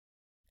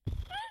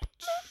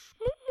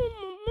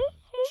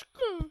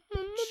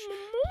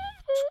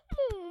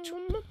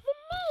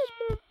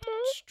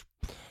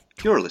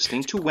You're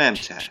listening to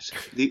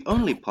Whamtat, the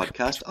only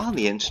podcast on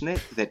the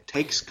internet that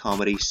takes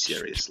comedy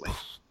seriously.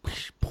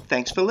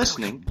 Thanks for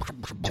listening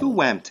to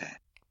Whamtat.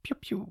 Pew,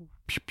 pew,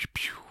 pew, pew,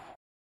 pew.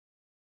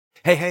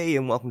 Hey,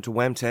 and welcome to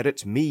Whamtat.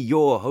 It's me,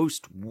 your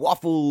host,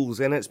 Waffles,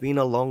 and it's been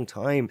a long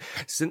time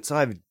since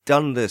I've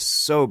done this.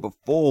 So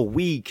before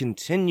we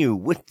continue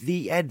with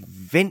the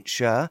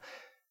adventure,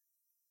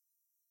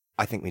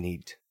 I think we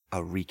need a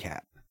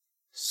recap.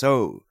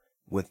 So,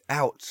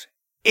 without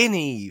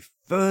any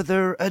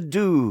further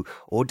ado,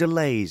 or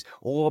delays,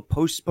 or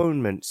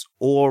postponements,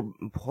 or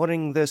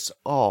putting this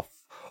off,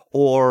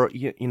 or,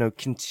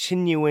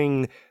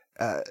 continuing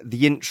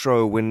the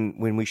intro when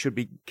we should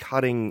be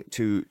cutting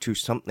to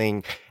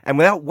something, and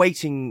without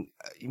making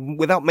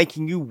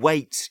you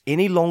wait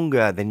any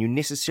longer than you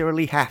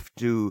necessarily have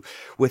to,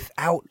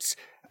 without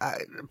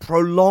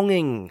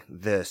prolonging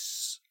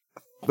this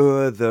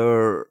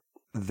further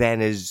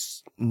than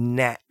is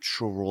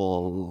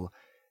natural,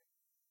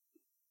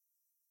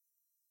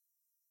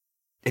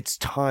 it's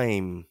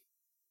time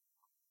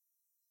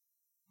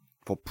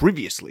for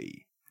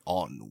Previously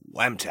on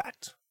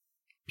Whamtat.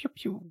 Pew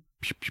pew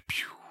pew pew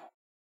pew.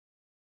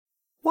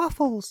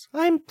 Waffles,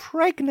 I'm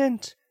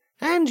pregnant,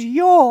 and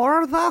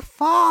you're the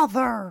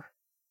father.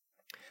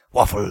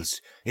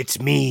 Waffles,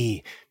 it's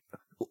me,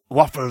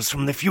 Waffles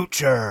from the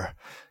future.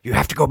 You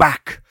have to go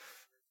back.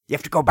 You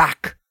have to go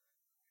back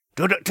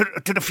to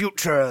the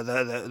future.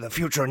 The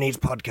future needs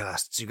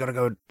podcasts. You gotta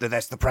go.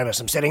 That's the premise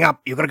I'm setting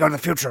up. You gotta go to the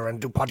future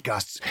and do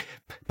podcasts.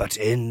 But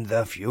in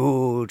the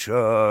future,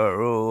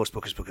 oh,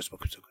 spooky.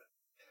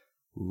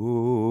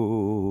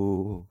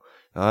 Ooh,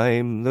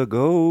 I'm the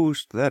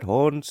ghost that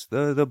haunts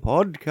the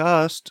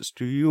podcast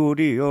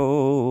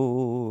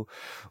studio.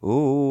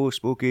 Oh,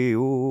 spooky.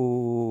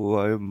 Oh,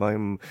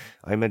 I'm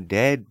a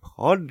dead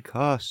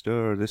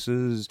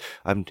podcaster.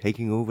 I'm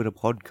taking over the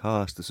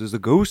podcast. This is the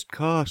ghost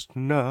cast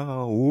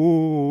now.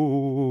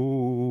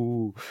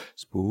 Oh,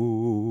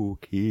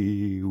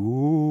 spooky.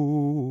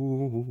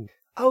 Oh.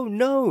 Oh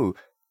no.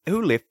 Who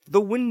left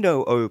the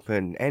window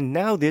open? And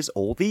now there's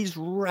all these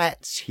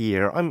rats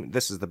here.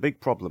 This is the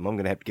big problem. I'm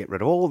going to have to get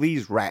rid of all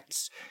these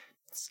rats.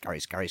 Scurry,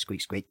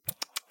 squeak, squeak.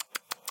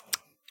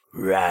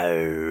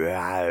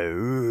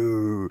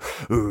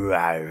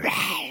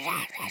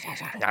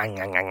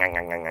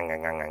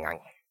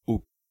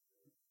 Oh,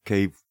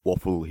 Cave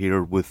Waffle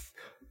here with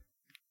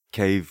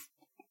Cave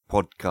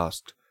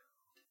Podcast.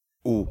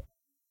 Oh,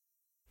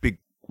 Big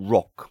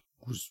Rock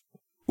was.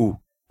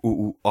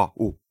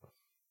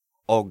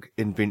 Og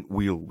invent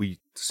wheel. We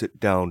sit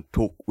down,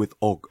 talk with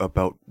Og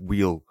about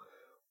wheel.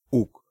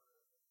 Og.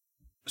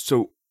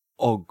 So,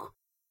 Og,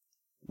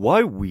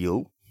 why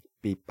wheel?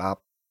 Beep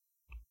bop.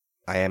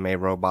 I am a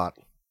robot.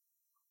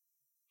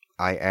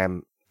 I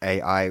am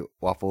AI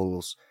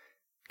Waffles.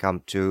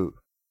 Come to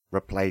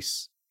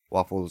replace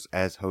Waffles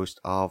as host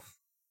of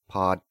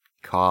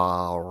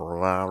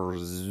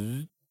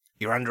Podcasters.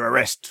 You're under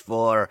arrest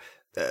for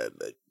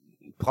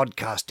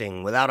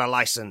podcasting without a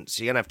license.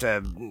 You're gonna have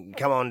to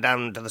come on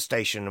down to the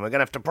station and we're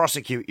gonna have to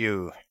prosecute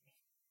you.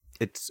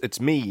 It's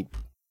me,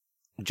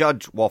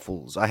 Judge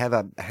Waffles. I have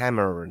a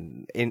hammer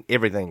and in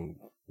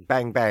everything.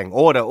 Bang, bang.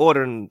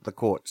 Order in the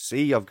court.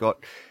 See, I've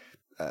got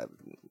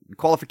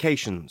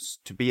qualifications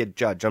to be a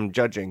judge. I'm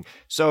judging.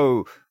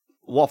 So,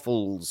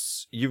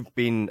 Waffles, you've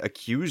been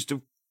accused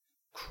of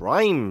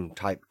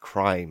crime-type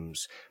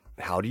crimes.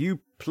 How do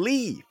you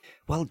plea?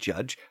 Well,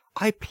 Judge,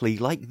 I plea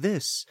like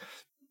this.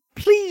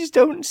 Please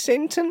don't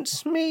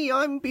sentence me.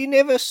 I'm been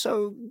ever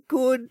so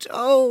good.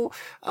 Oh,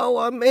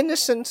 I'm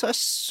innocent. I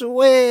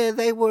swear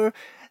they've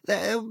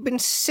been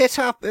set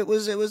up. It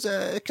was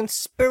a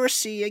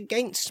conspiracy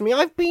against me.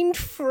 I've been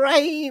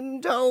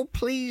framed. Oh,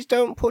 please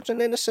don't put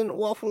an innocent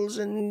Waffles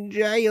in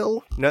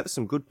jail. No, that's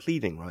some good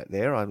pleading right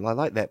there. I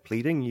like that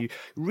pleading. You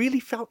really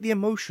felt the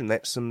emotion.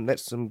 That's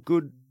some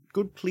good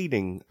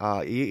pleading.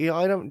 I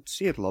don't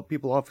see it a lot.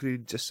 People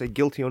often just say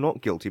guilty or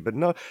not guilty, but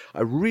no,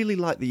 I really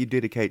like that you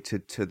dedicate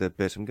to the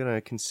bit. I'm going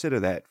to consider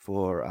that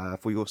for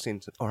your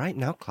sentence. All right,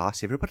 now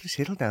class, everybody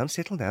settle down.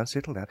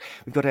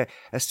 We've got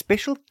a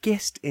special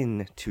guest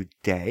in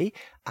today.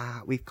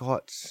 We've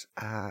got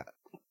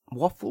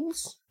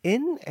Waffles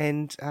in,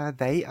 and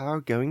they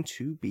are going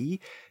to be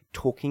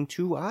talking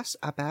to us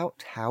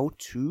about how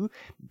to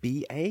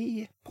be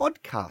a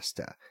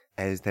podcaster,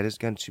 as that is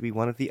going to be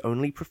one of the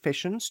only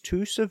professions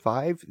to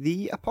survive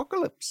the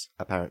apocalypse,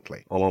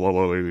 apparently. God,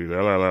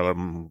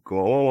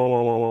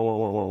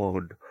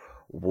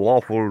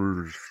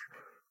 Waffles,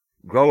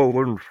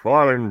 go and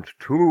find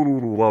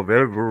two of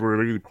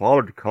every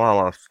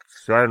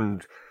podcasts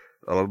and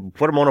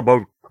put them on a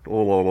boat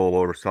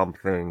or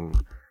something.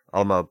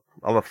 I'm a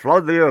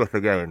flood the earth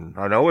again.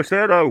 I know I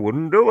said I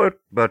wouldn't do it,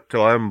 but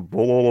I'm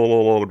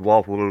bored,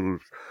 Waffles.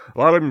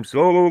 I'm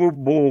so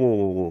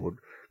bored.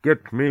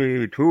 Get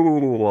me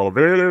two of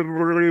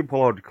every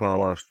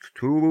podcast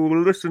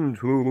to listen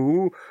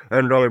to,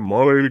 and I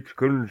might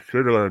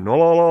consider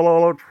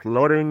not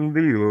flooding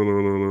the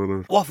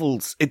earth.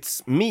 Waffles,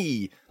 it's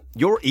me,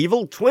 your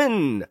evil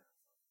twin.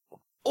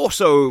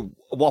 Also,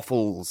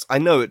 Waffles, I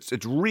know it's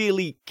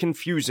really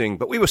confusing,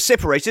 but we were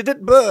separated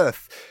at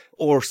birth,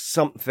 or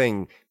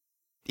something.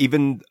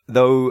 Even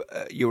though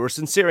you were a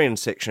Cesarean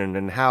section,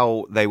 and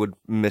how they would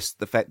miss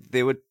the fact that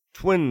they were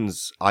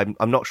twins, I'm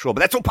not sure,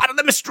 but that's all part of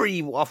the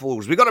mystery,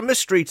 Waffles. We got a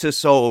mystery to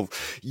solve.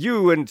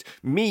 You and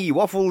me,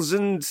 Waffles,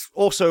 and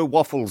also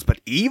Waffles, but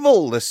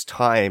evil this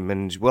time,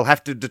 and we'll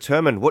have to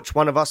determine which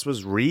one of us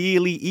was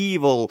really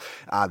evil.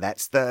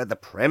 That's the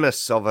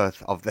premise of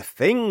the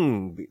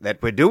thing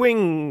that we're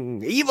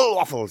doing. Evil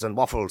Waffles and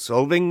Waffles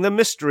solving the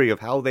mystery of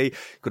how they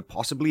could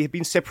possibly have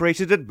been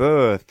separated at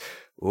birth.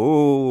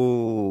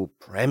 Oh,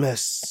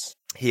 premise.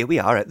 Here we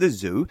are at the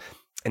zoo,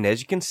 and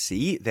as you can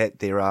see that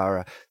there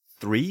are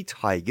 3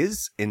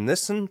 tigers in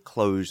this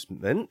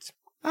enclosement.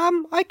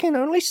 I can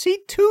only see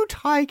 2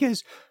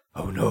 tigers.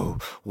 Oh no,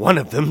 one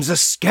of them's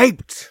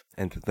escaped.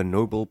 And the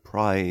Nobel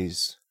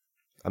Prize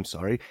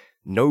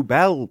for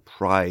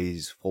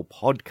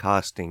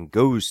podcasting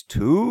goes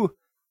to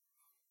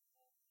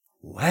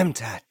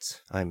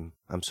Whamtat. I'm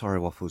sorry,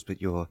 Waffles,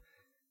 but your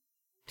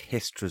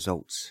test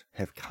results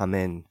have come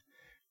in.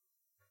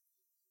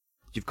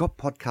 You've got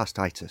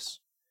podcastitis.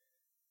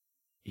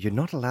 You're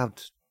not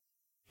allowed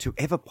to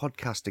ever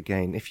podcast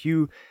again. If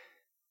you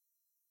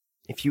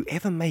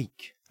ever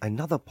make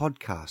another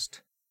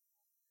podcast,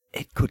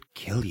 it could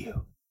kill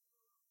you.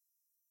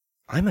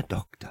 I'm a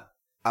doctor.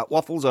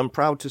 Waffles, I'm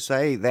proud to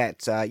say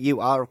that you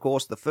are, of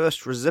course, the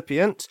first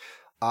recipient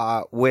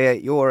where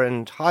your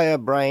entire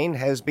brain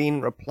has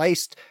been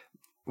replaced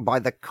by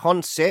the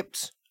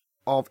concept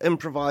of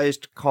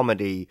improvised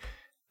comedy.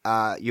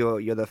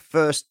 You're the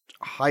first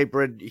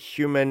hybrid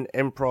human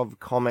improv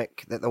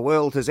comic that the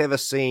world has ever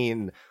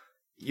seen.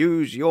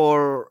 Use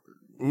your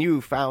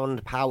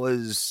newfound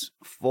powers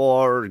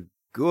for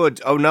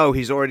good. Oh no,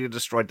 he's already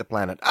destroyed the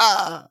planet.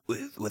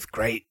 With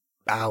great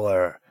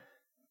power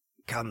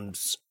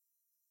comes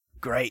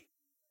great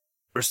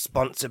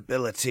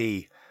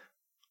responsibility.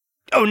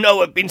 Oh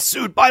no, I've been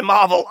sued by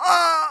Marvel.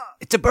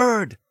 It's a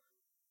bird.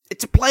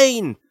 It's a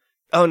plane.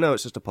 Oh no,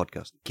 it's just a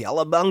podcast.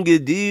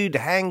 Cowabunga, dude,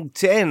 hang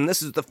 10.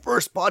 This is the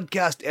first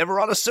podcast ever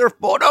on a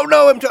surfboard. Oh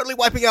no, I'm totally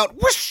wiping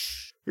out.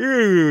 Whoosh!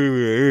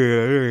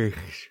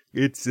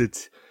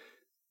 It's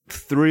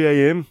 3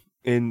 a.m.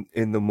 in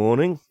the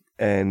morning,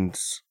 and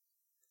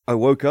I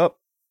woke up,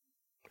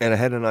 and I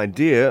had an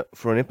idea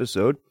for an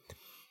episode,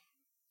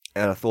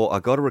 and I thought, I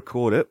gotta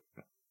record it,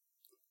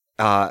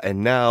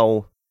 and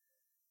now,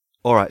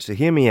 alright, so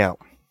hear me out.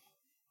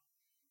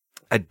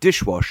 A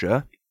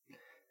dishwasher,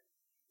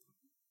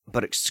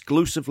 but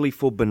exclusively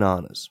for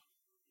bananas.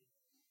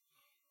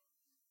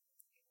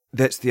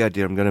 That's the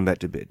idea. I'm going back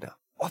to bed now.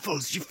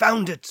 Waffles, you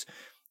found it!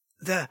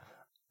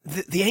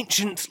 The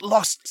ancient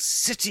lost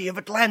city of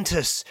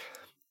Atlantis.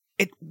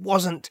 It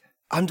wasn't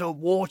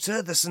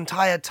underwater this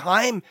entire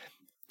time.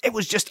 It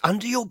was just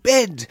under your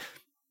bed.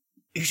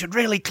 You should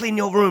really clean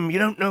your room. You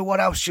don't know what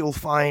else you'll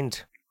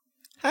find.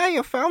 Hey,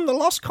 you found the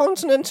lost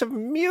continent of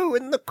Mew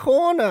in the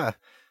corner.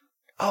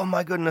 Oh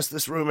my goodness,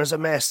 this room is a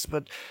mess,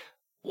 but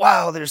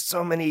wow, there's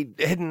so many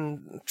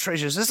hidden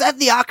treasures. Is that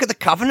the Ark of the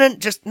Covenant?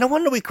 Just no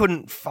wonder we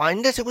couldn't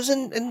find it. It was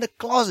in the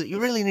closet.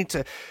 You really need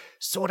to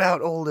sort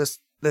out all this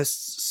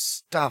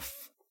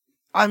stuff.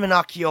 I'm an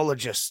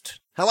archaeologist.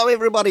 Hello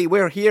everybody,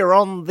 we're here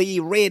on the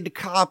red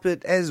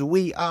carpet as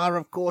we are,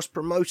 of course,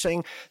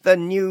 promoting the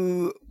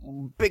new,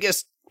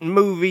 biggest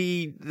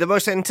movie, the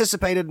most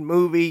anticipated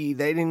movie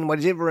that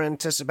anybody's ever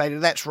anticipated.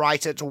 That's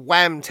right, it's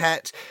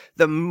Whamtat,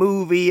 the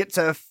movie. It's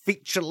a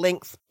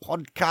feature-length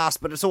podcast,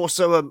 but it's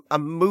also a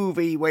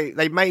movie where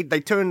they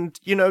turned,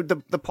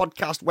 the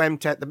podcast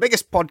Whamtat, the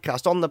biggest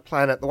podcast on the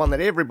planet, the one that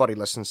everybody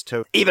listens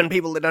to. Even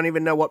people that don't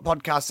even know what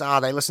podcasts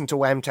are, they listen to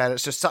Whamtat.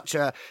 It's just such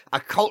a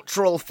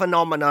cultural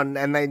phenomenon,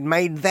 and they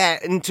made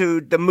that into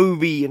the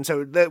movie, and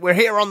so we're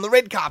here on the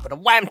red carpet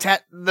of Whamtat,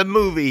 the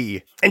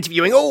movie,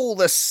 interviewing all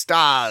the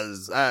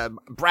stars.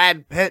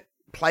 Brad Pitt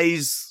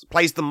plays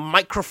the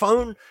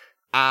microphone,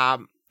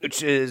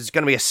 which is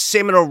going to be a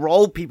seminal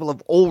role. People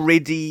have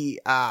already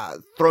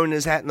thrown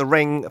his hat in the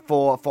ring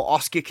for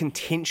Oscar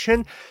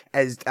contention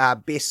as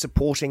Best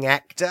Supporting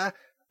Actor.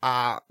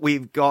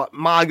 We've got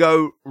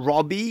Margot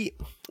Robbie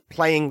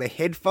playing the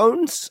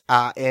headphones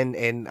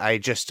in a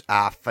just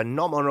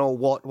phenomenal,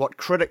 what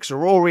critics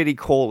are already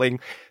calling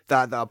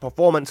the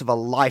performance of a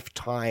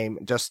lifetime.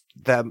 Just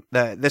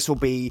this will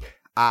be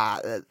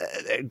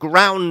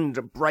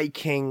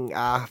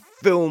groundbreaking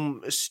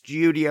film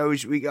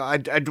studios.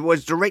 It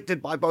was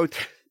directed by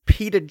both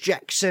Peter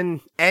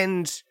Jackson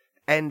and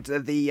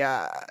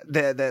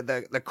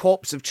the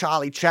corpse of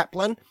Charlie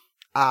Chaplin.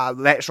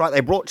 That's right,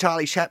 they brought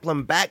Charlie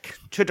Chaplin back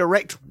to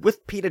direct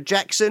with Peter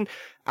Jackson.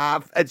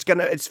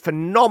 It's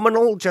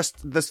phenomenal.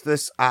 Just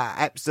this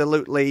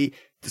absolutely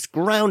this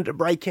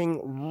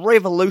groundbreaking,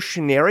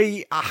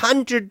 revolutionary,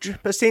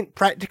 100%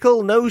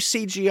 practical, no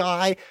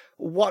CGI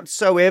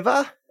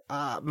whatsoever.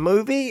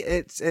 movie.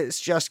 It's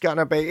just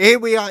gonna be, here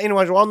we are.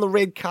 Anyways, we're on the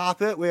red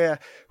carpet. We're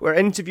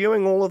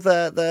interviewing all of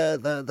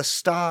the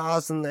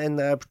stars and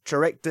the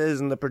directors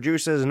and the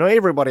producers and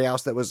everybody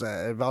else that was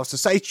involved. So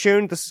stay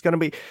tuned. This is going to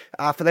be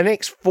for the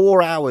next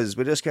 4 hours.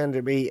 We're just going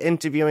to be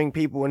interviewing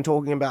people and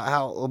talking about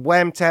how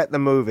Whamtat the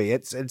movie.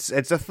 It's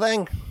a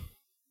thing.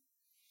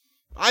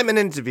 I'm an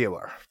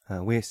interviewer.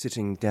 We're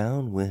sitting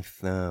down with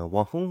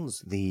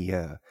Waffles,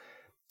 the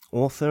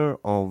author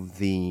of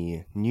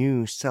the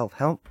new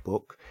self-help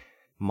book,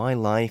 My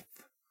Life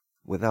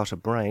Without a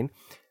Brain.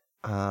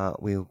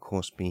 We'll, of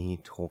course, be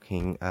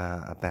talking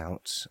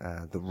about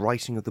the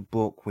writing of the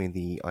book, where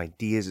the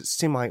ideas, it's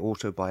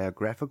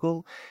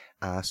semi-autobiographical,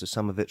 so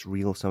some of it's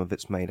real, some of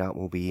it's made up.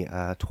 We'll be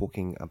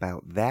talking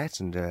about that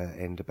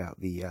and about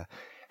the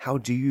how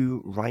do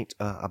you write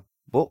a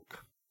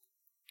book?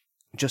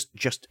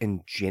 Just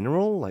in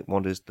general, like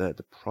what is the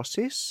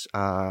process?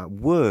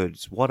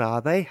 Words, what are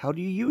they? How do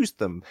you use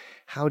them?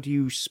 How do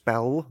you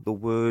spell the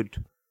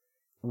word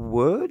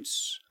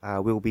words?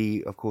 We'll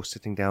be, of course,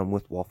 sitting down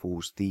with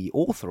Waffles, the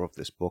author of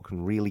this book,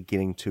 and really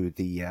getting to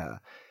the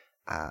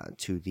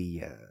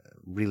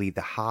really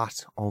the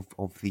heart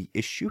of the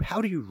issue.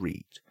 How do you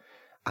read?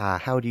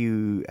 How do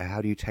you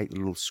take the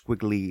little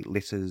squiggly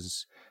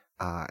letters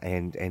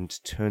and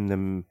turn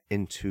them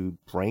into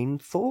brain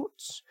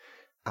thoughts?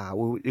 So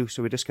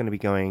we're just going to be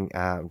going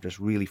just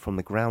really from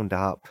the ground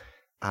up,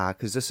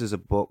 because this is a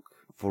book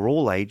for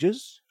all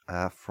ages,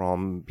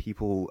 from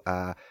people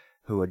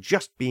who are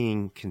just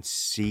being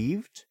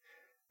conceived.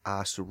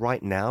 So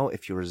right now,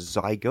 if you're a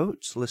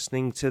zygote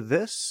listening to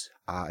this,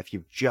 if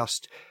you've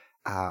just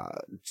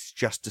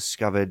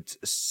discovered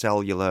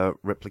cellular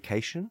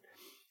replication,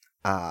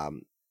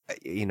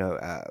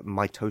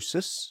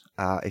 mitosis.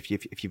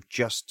 If you've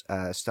just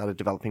started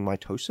developing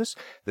mitosis,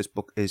 this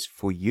book is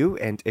for you.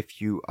 And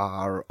if you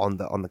are on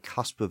the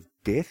cusp of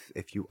death,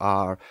 if you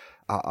are,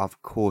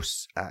 of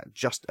course,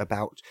 just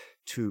about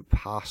to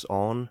pass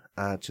on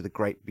to the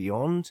great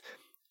beyond,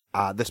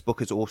 this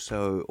book is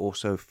also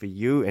for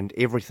you. And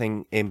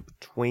everything in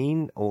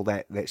between, all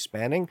that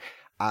spanning,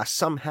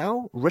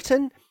 somehow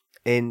written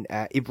in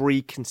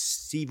every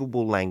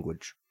conceivable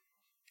language.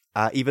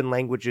 Even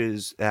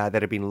languages that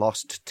have been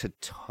lost to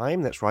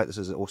time. That's right. This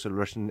is also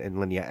written in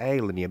Linear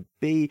A, Linear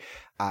B,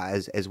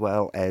 as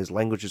well as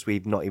languages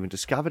we've not even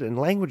discovered, and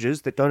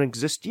languages that don't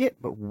exist yet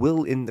but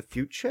will in the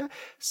future.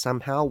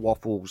 Somehow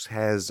Waffles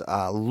has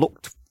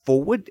looked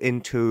forward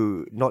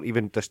into not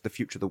even just the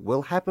future that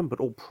will happen, but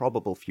all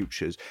probable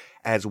futures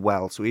as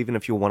well. So even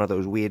if you're one of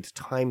those weird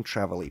time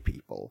travel-y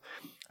people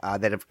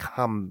that have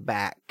come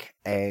back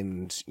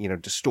and,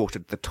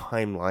 distorted the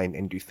timeline,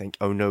 and you think,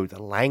 oh no,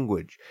 the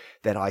language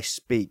that I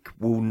speak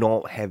will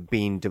not have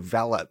been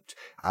developed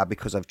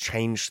because I've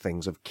changed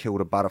things, I've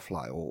killed a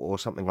butterfly or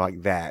something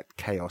like that,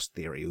 chaos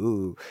theory,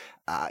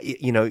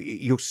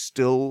 you'll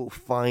still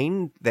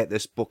find that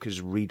this book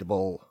is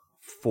readable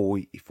for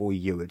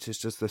you. It's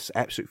just this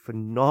absolute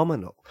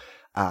phenomenal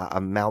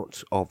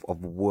amount of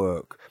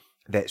work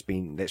that's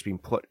been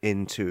put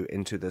into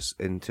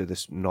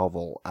this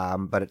novel,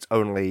 but it's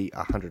only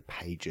 100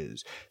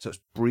 pages, so it's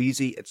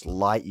breezy, it's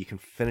light, you can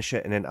finish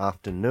it in an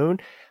afternoon,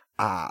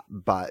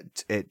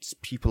 but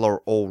people are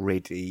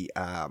already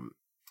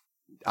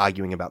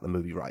arguing about the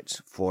movie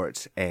rights for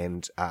it,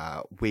 and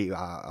we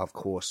are, of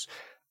course,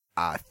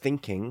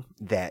 thinking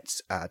that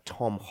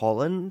Tom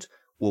Holland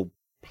will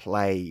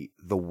play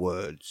the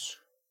words,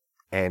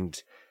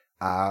 and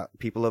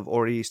people have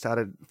already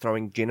started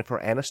throwing Jennifer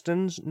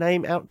Aniston's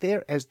name out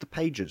there as the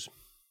pages.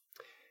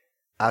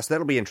 So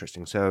that'll be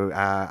interesting. So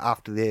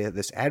after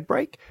this ad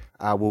break,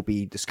 we'll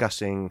be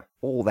discussing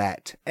all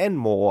that and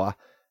more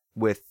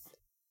with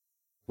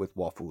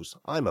Waffles.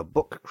 I'm a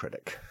book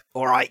critic.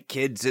 All right,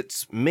 kids,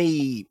 it's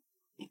me,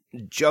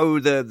 Joe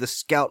the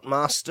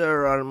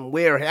Scoutmaster, and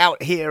we're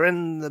out here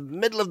in the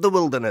middle of the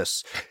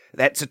wilderness.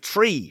 That's a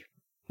tree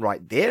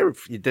right there.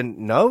 If you didn't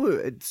know,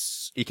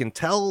 you can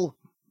tell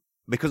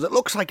because it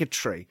looks like a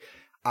tree.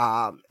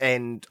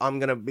 And I'm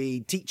going to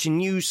be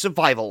teaching you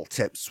survival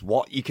tips.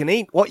 What you can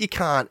eat, what you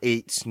can't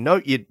eat.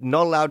 No, you're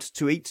not allowed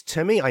to eat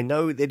Timmy. I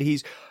know that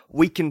he's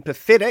weak and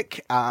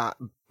pathetic,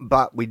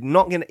 but we're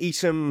not going to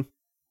eat him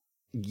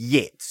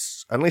yet.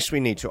 Unless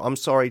we need to. I'm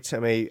sorry,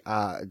 Timmy.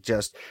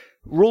 Just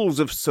rules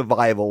of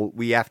survival.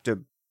 We have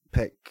to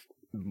pick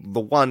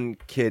the one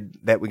kid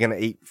that we're going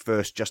to eat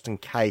first just in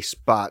case.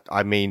 But,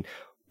 I mean,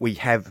 we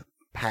have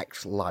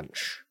packed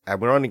lunch, and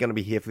we're only going to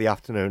be here for the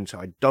afternoon, so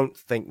I don't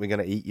think we're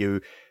going to eat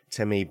you,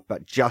 Timmy,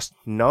 but just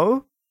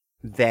know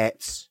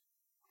that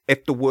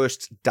if the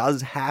worst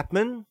does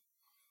happen,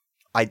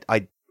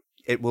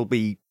 it will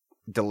be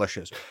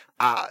delicious.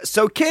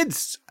 So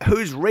kids,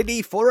 who's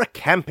ready for a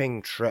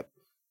camping trip?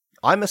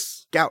 I'm a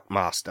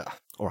scoutmaster.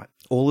 All right,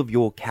 all of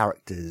your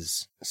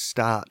characters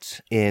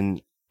start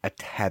in a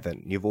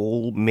tavern. You've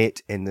all met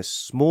in this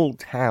small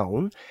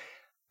town,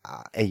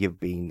 and you've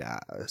been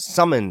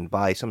summoned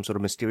by some sort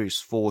of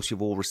mysterious force.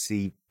 You've all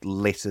received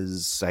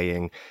letters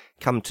saying,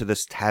 come to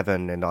this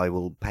tavern and I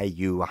will pay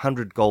you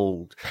 100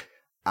 gold.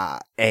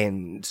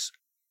 And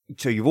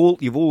So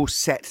you've all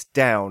sat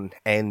down,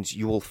 and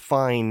you will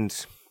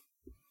find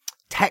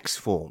tax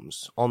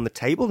forms on the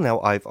table.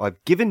 Now,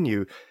 I've given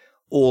you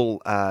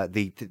all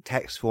the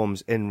tax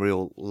forms in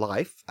real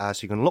life, so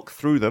you can look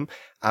through them.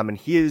 And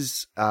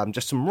here's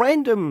just some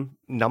random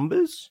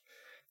numbers.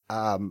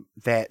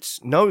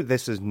 No,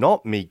 this is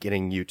not me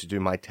getting you to do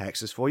my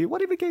taxes for you.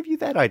 Whatever gave you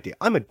that idea?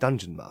 I'm a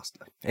dungeon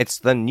master. It's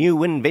the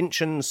new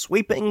invention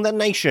sweeping the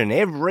nation.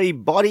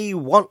 Everybody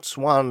wants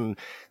one.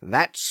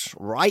 That's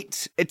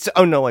right.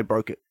 Oh no, I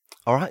broke it.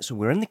 All right, so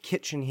we're in the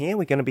kitchen here.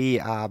 We're going to be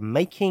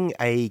making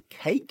a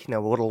cake.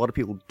 Now, what a lot of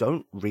people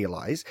don't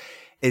realize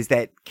is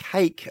that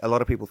cake, a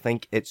lot of people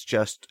think it's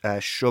just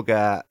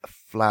sugar,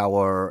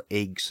 flour,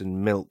 eggs,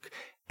 and milk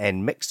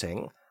and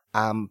mixing.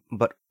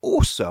 But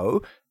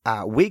also,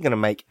 we're going to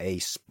make a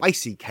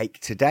spicy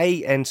cake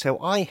today, and so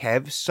I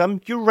have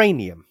some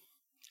uranium.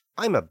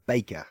 I'm a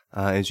baker.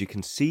 As you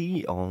can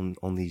see on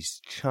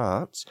these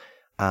charts,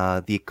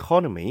 the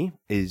economy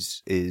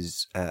is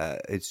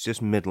it's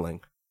just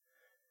middling.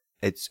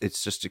 It's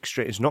just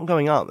extreme. It's not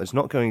going up. It's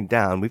not going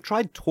down. We've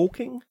tried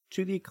talking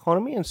to the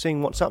economy and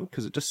seeing what's up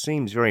because it just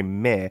seems very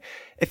meh.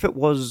 If it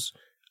was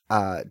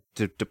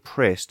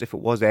depressed, if it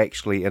was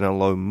actually in a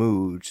low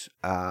mood,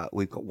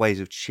 we've got ways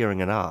of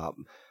cheering it up.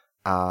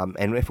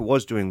 And if it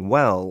was doing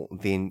well,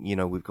 then,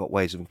 we've got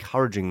ways of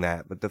encouraging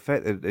that. But the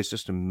fact that it's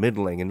just a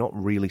middling and not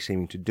really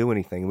seeming to do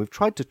anything, and we've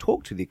tried to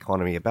talk to the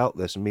economy about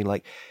this and be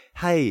like,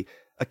 hey,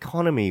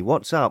 economy,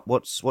 what's up?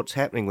 What's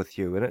happening with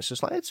you? And it's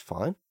just like, it's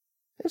fine.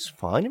 It's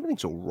fine.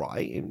 Everything's all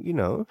right.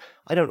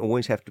 I don't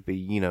always have to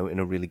be, in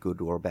a really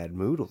good or a bad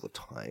mood all the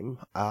time.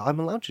 I'm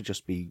allowed to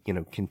just be,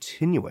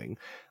 continuing,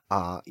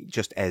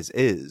 just as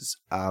is.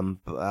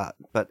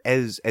 But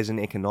as an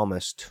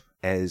economist,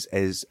 as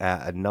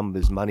a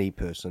numbers money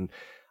person,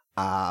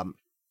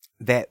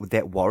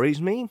 that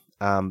worries me.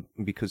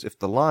 Because if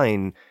the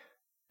line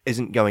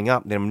isn't going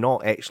up, then I'm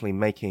not actually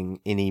making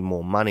any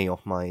more money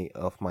off my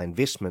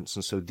investments,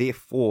 and so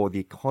therefore the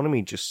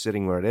economy just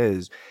sitting where it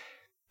is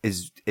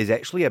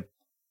actually a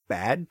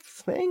bad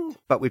thing.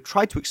 But we've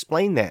tried to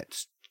explain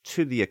that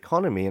to the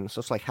economy, and it's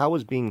just like, how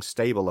is being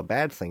stable a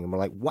bad thing? And we're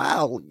like,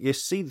 well, you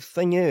see, the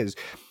thing is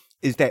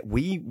that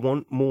we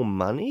want more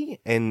money,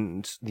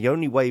 and the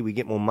only way we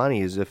get more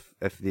money is if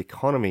the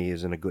economy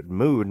is in a good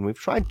mood. And we've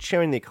tried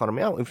cheering the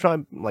economy out. We've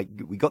tried,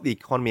 we got the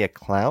economy a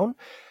clown,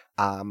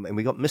 and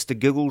we got Mr.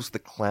 Giggles the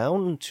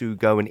clown to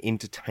go and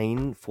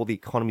entertain for the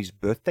economy's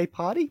birthday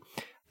party.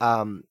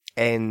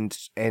 And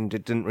it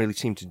didn't really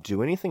seem to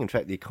do anything. In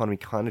fact, the economy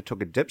kind of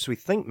took a dip. So we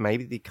think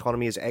maybe the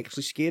economy is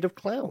actually scared of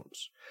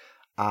clowns.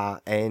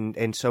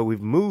 And so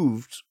we've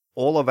moved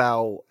all of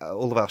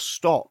our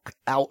stock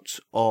out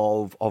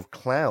of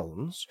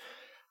clowns.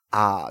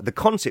 The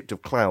concept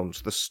of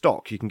clowns, the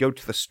stock, you can go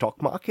to the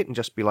stock market and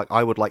just be like,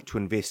 I would like to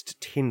invest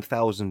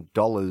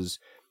 $10,000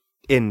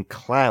 in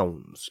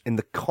clowns, in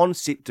the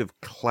concept of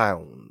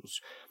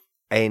clowns.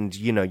 And,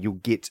 you'll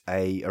get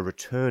a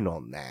return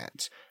on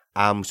that.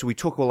 So we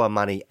took all our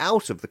money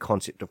out of the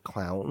concept of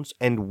clowns,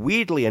 and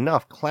weirdly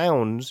enough,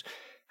 clowns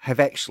have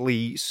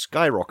actually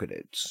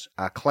skyrocketed.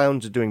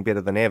 Clowns are doing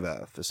better than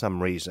ever for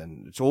some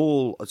reason. It's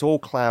all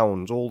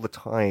clowns all the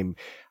time,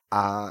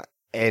 and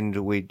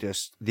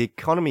the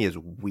economy is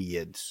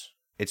weird.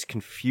 It's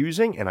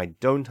confusing, and I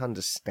don't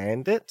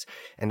understand it,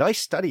 and I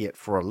study it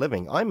for a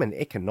living. I'm in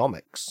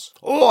economics.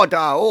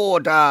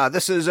 Order!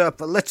 This is a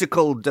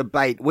political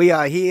debate. We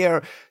are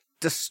here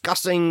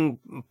discussing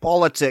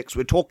politics.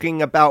 We're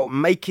talking about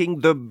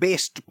making the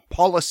best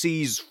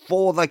policies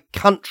for the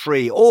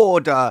country.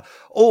 Order!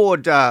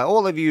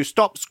 All of you,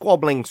 stop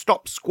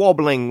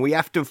squabbling. We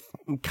have to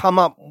come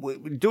up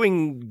with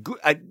doing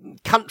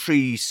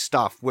country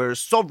stuff. We're a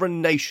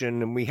sovereign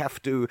nation, and we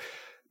have to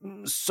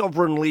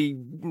sovereignly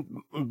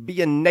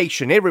be a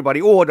nation.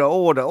 Everybody, order.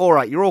 All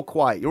right, you're all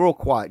quiet.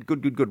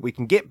 Good. We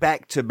can get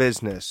back to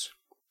business.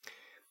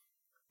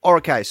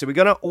 Okay, so we're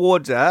going to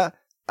order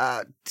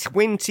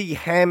 20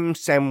 ham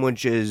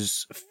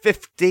sandwiches,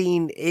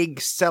 15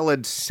 egg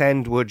salad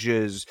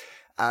sandwiches,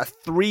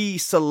 3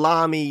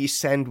 salami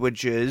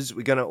sandwiches.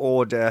 We're going to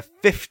order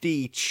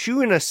 50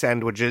 tuna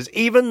sandwiches,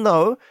 even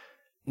though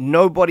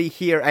nobody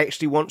here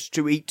actually wants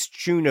to eat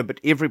tuna, but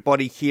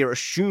everybody here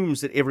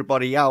assumes that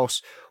everybody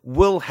else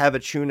will have a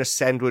tuna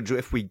sandwich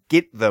if we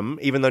get them,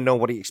 even though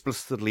nobody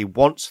explicitly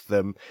wants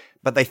them,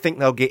 but they think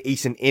they'll get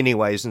eaten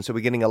anyways, and so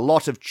we're getting a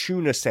lot of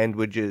tuna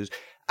sandwiches.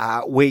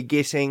 We're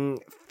getting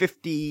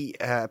 50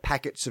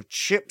 packets of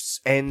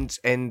chips and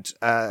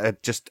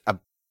just a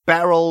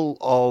barrel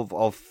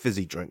of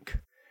fizzy drink.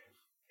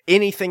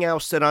 Anything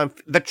else that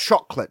the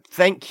chocolate.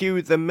 Thank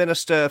you, the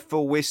Minister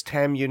for West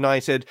Ham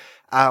United.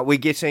 We're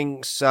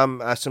getting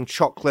some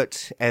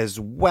chocolate as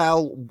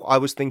well. I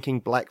was thinking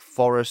Black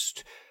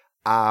Forest.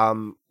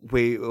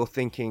 We were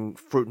thinking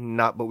fruit and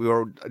nut, but we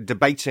were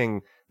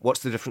debating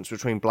what's the difference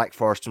between Black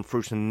Forest and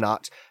fruit and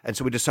nut, and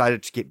so we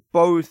decided to get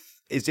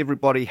both. Is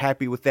everybody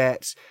happy with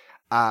that?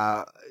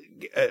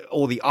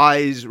 All the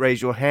ayes,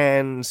 raise your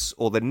hands.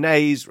 All the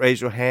nays,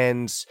 raise your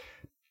hands.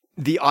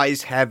 The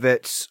ayes have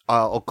it.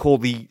 I'll call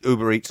the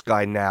Uber Eats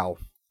guy now.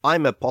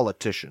 I'm a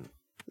politician.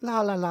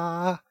 La la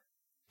la.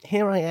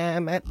 Here I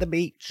am at the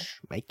beach,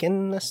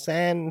 making a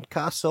sand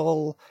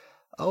castle.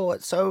 Oh,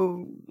 it's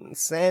so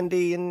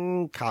sandy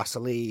and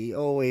castle-y.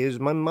 Oh, here's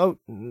my moat,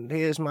 and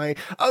here's my...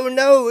 Oh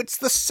no, it's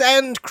the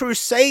Sand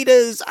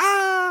Crusaders!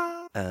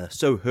 Ah!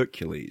 So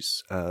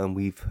Hercules,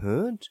 we've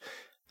heard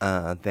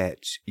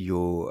that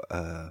you're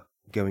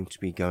going to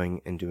be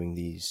going and doing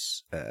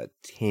these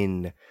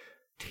 10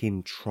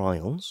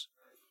 trials.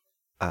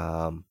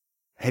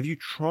 Have you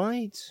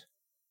tried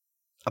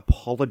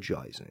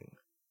apologizing?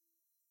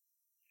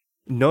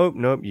 Nope,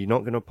 you're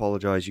not going to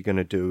apologize. You're going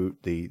to do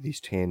these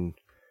 10.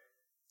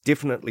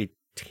 Definitely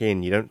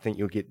 10. You don't think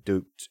you'll get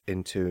duped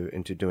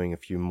into doing a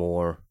few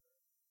more?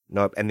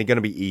 Nope. And they're going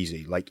to be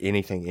easy, like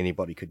anything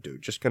anybody could do.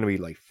 Just going to be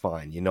like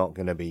fine. You're not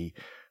going to be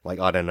like,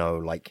 I don't know,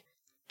 like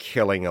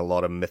killing a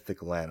lot of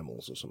mythical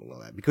animals or something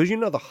like that. Because you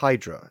know the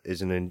Hydra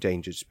is an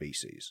endangered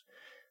species,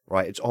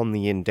 right? It's on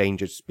the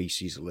endangered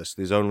species list.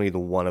 There's only the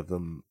one of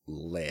them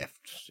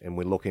left. And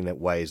we're looking at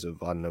ways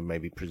of, I don't know,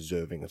 maybe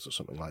preserving it or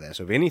something like that.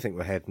 So if anything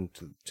were happening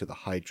to the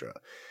Hydra,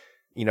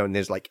 you know, and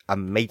there's like a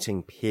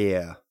mating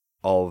pair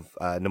of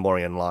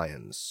Nemorian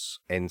lions,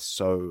 and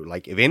so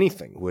like if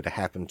anything were to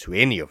happen to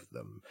any of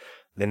them,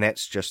 then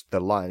that's just the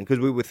lion, because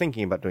we were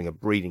thinking about doing a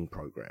breeding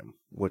program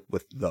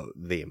with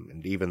them,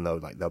 and even though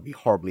like they'll be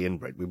horribly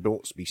inbred, we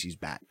brought species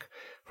back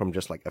from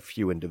just like a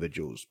few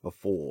individuals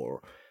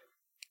before,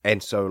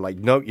 and so like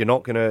no, you're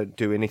not gonna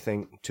do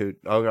anything to.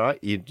 All right,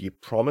 you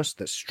promised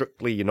that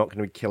strictly you're not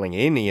gonna be killing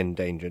any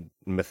endangered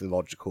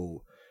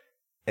mythological,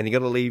 and you got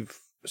to leave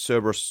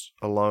Cerberus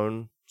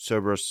alone.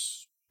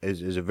 Cerberus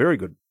is a very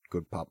good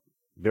pup.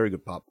 Very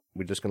good pup.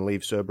 We're just going to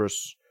leave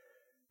Cerberus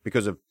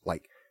because of,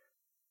 like,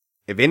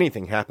 if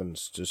anything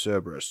happens to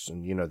Cerberus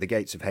and, you know, the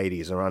gates of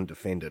Hades are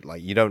undefended,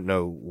 like, you don't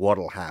know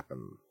what'll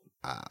happen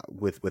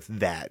with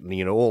that.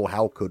 You know, all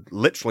hell could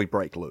literally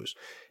break loose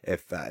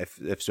if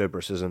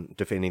Cerberus isn't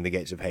defending the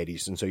gates of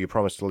Hades. And so you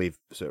promised to leave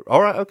Cerberus.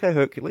 All right, okay,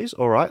 Hercules.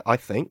 All right, I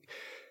think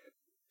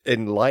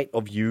in light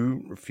of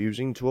you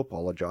refusing to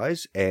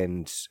apologize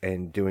and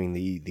doing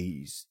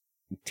these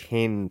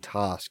 10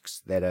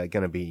 tasks that are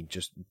going to be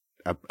just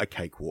a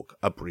cakewalk,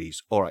 a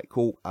breeze. All right,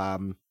 cool.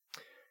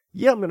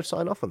 Yeah, I'm going to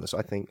sign off on this.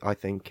 I think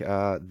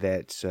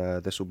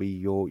that this will be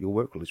your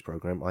work release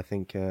program. I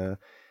think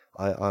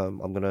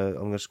I'm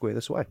gonna square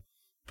this away.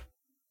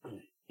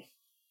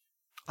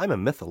 I'm a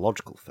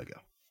mythological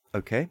figure.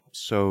 Okay,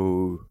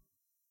 so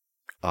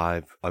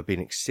I've been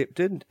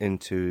accepted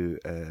into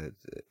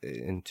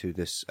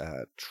this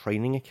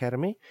training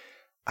academy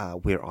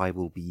where I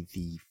will be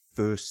the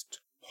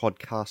first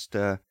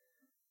podcaster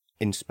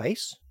in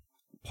space,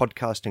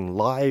 podcasting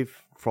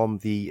live from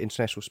the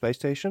International Space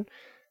Station.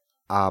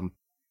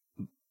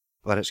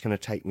 But it's going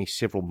to take me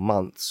several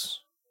months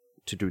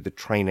to do the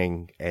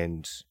training,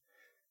 and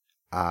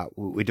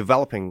we're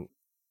developing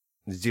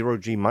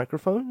zero-G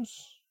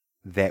microphones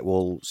that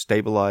will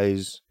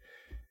stabilize,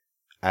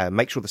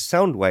 make sure the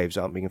sound waves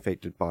aren't being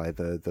affected by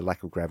the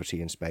lack of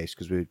gravity in space,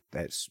 because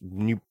that's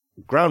new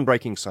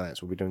groundbreaking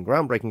science. We'll be doing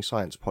groundbreaking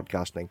science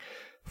podcasting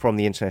from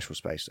the International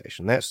Space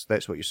Station. That's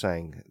what you're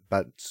saying.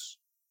 But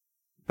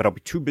I'll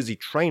be too busy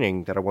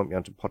training that I won't be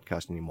able to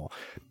podcast anymore.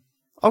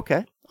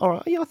 Okay, all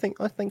right. Yeah, I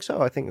think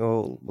so. I think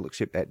we'll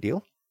accept that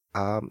deal.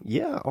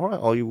 Yeah, all right.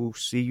 I will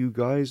see you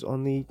guys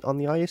on the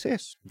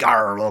ISS.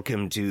 Gar,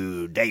 welcome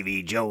to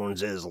Davy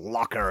Jones's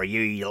locker,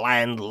 you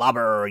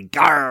landlubber.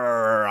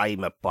 Gar,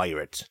 I'm a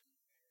pirate.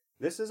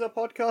 This is a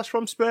podcast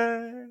from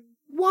space.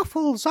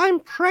 Waffles, I'm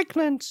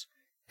pregnant.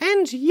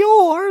 And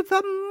you're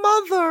the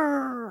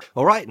mother!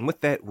 Alright, and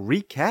with that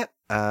recap,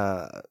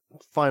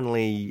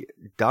 finally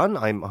done,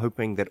 I'm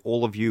hoping that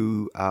all of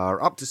you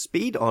are up to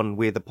speed on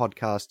where the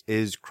podcast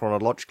is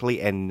chronologically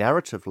and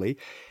narratively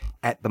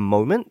at the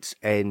moment,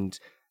 and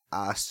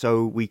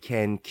so we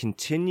can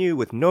continue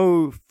with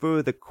no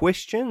further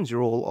questions.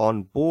 You're all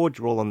on board,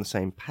 you're all on the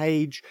same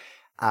page,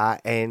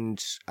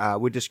 and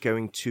we're just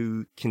going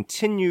to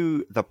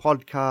continue the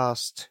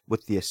podcast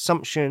with the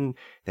assumption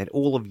that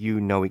all of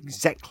you know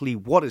exactly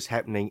what is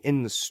happening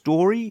in the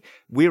story,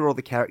 where all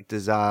the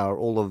characters are,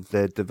 all of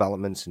the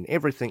developments and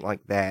everything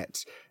like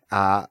that.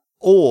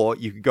 Or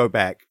you could go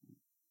back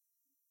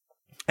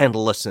and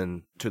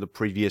listen to the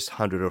previous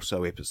 100 or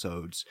so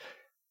episodes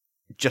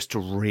just to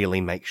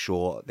really make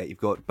sure that you've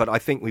got... But I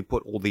think we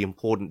put all the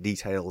important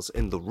details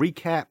in the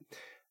recap,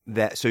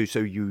 that so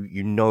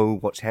you know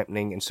what's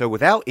happening. And so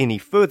without any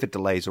further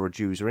delays or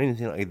adieus or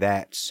anything like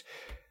that,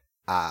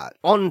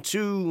 on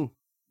to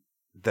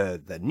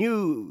the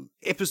new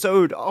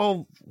episode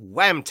of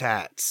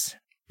Whamtats.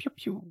 Pew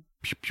pew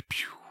pew pew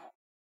pew.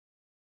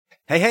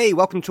 Hey,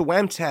 welcome to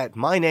Whamtat.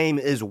 My name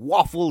is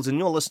Waffles, and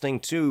you're listening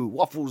to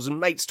Waffles and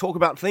Mates Talk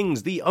About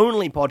Things, the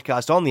only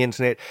podcast on the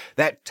internet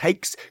that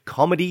takes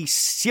comedy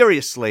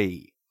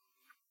seriously.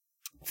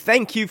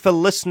 Thank you for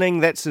listening.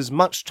 That's as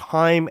much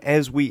time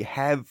as we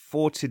have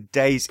for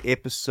today's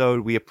episode.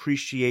 We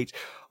appreciate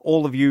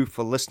all of you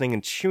for listening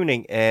and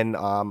tuning in.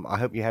 I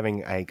hope you're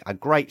having a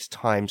great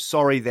time.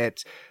 Sorry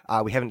that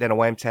we haven't done a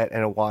Whamtat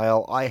in a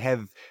while. I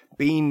have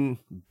been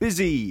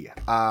busy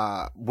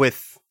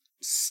with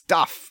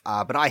stuff,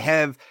 but I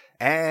have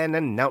an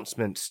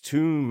announcement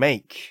to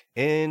make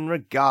in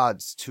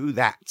regards to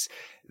that.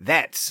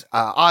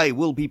 I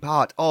will be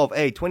part of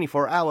a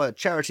 24-hour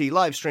charity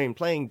live stream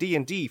playing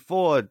D&D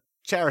for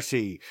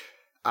charity,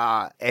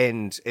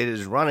 and it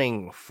is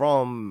running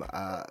from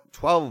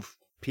 12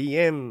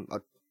 p.m.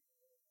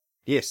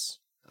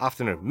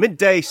 Afternoon,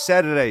 midday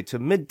Saturday to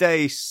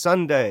midday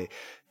Sunday,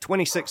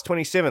 26th,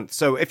 27th.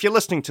 So if you're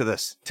listening to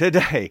this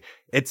today,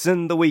 it's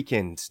in the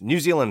weekend, New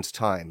Zealand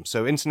time.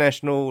 So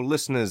international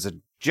listeners,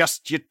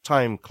 adjust your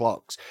time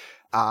clocks.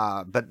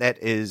 But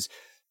that is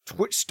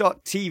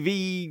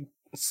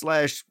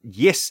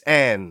twitch.tv/yes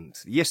and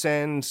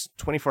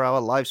 24-hour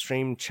live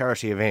stream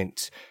charity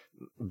event.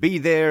 Be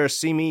there,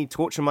 see me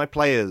torture my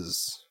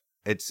players.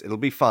 It'll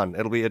be fun.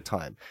 It'll be a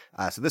time.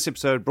 So this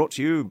episode brought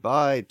to you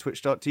by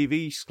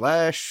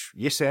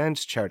twitch.tv/yes and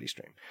charity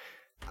stream.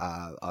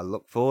 I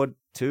look forward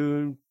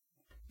to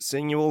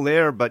seeing you all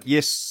there. But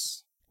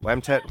yes,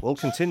 Whamtat will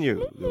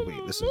continue.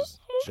 This is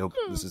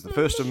the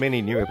first of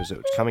many new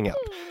episodes coming up.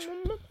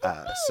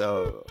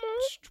 So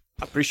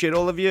I appreciate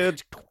all of you.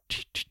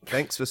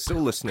 Thanks for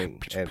still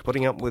listening and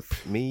putting up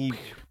with me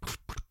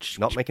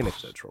not making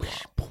episodes for a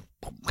while.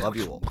 Love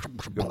you all.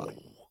 Goodbye.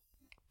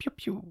 Pew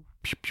pew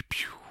pew pew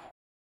pew.